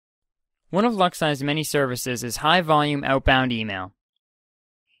One of LuxSci's many services is high-volume outbound email.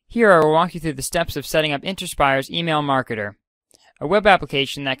 Here I will walk you through the steps of setting up Interspire's Email Marketer, a web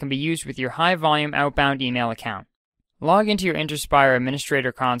application that can be used with your high-volume outbound email account. Log into your Interspire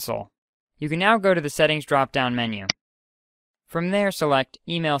Administrator console. You can now go to the Settings drop-down menu. From there, select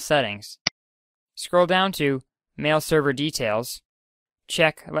Email Settings. Scroll down to Mail Server Details.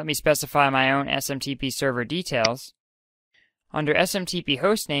 Check Let me specify my own SMTP server details. Under SMTP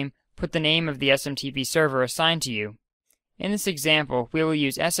hostname, put the name of the SMTP server assigned to you. In this example, we will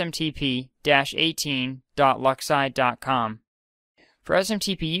use smtp-18.luxsci.com. For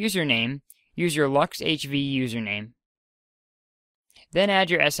SMTP username, use your LuxHV username. Then add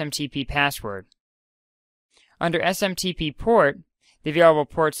your SMTP password. Under SMTP port, the available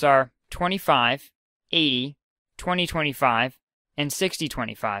ports are 25, 80, 2025, and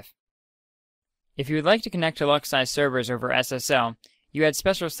 6025. If you would like to connect to LuxSci's servers over SSL, you add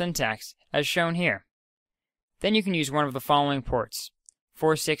special syntax, as shown here. Then you can use one of the following ports,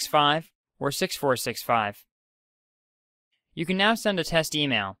 465 or 6465. You can now send a test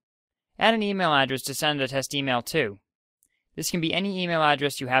email. Add an email address to send a test email to. This can be any email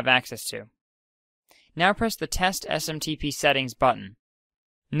address you have access to. Now press the Test SMTP Settings button.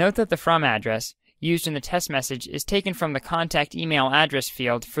 Note that the From address, used in the test message, is taken from the Contact Email Address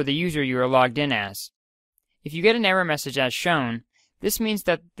field for the user you are logged in as. If you get an error message as shown, this means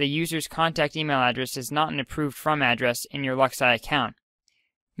that the user's contact email address is not an approved From address in your LuxSci account.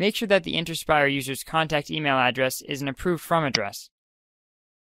 Make sure that the Interspire user's contact email address is an approved From address.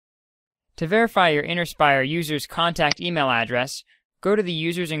 To verify your Interspire user's contact email address, go to the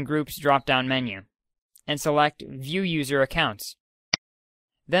Users and Groups drop-down menu and select View User Accounts.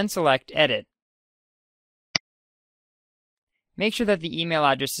 Then select Edit. Make sure that the email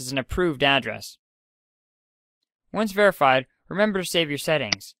address is an approved address. Once verified, remember to save your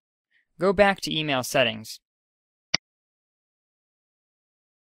settings. Go back to Email Settings.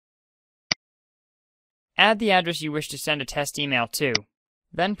 Add the address you wish to send a test email to.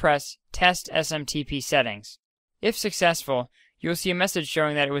 Then press Test SMTP Settings. If successful, you will see a message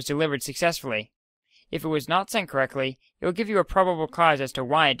showing that it was delivered successfully. If it was not sent correctly, it will give you a probable cause as to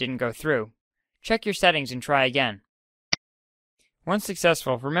why it didn't go through. Check your settings and try again. Once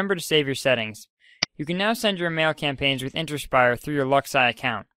successful, remember to save your settings. You can now send your mail campaigns with Interspire through your LuxSci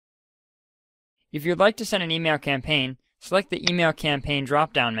account. If you would like to send an email campaign, select the Email Campaign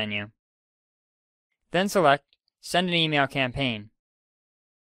drop-down menu. Then select Send an Email Campaign.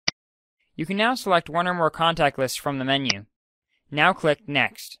 You can now select one or more contact lists from the menu. Now click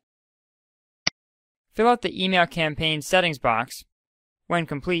Next. Fill out the Email Campaign settings box. When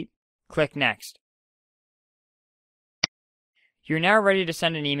complete, click Next. You're now ready to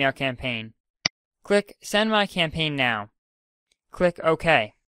send an email campaign. Click Send My Campaign Now. Click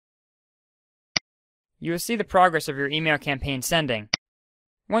OK. You will see the progress of your email campaign sending.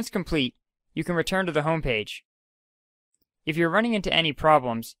 Once complete, you can return to the home page. If you're running into any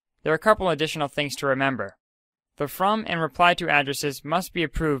problems, there are a couple additional things to remember. The From and Reply To addresses must be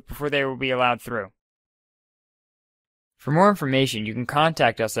approved before they will be allowed through. For more information, you can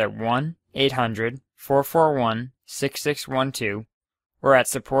contact us at 1-800-441-6612 or at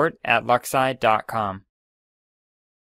support@luxsci.com.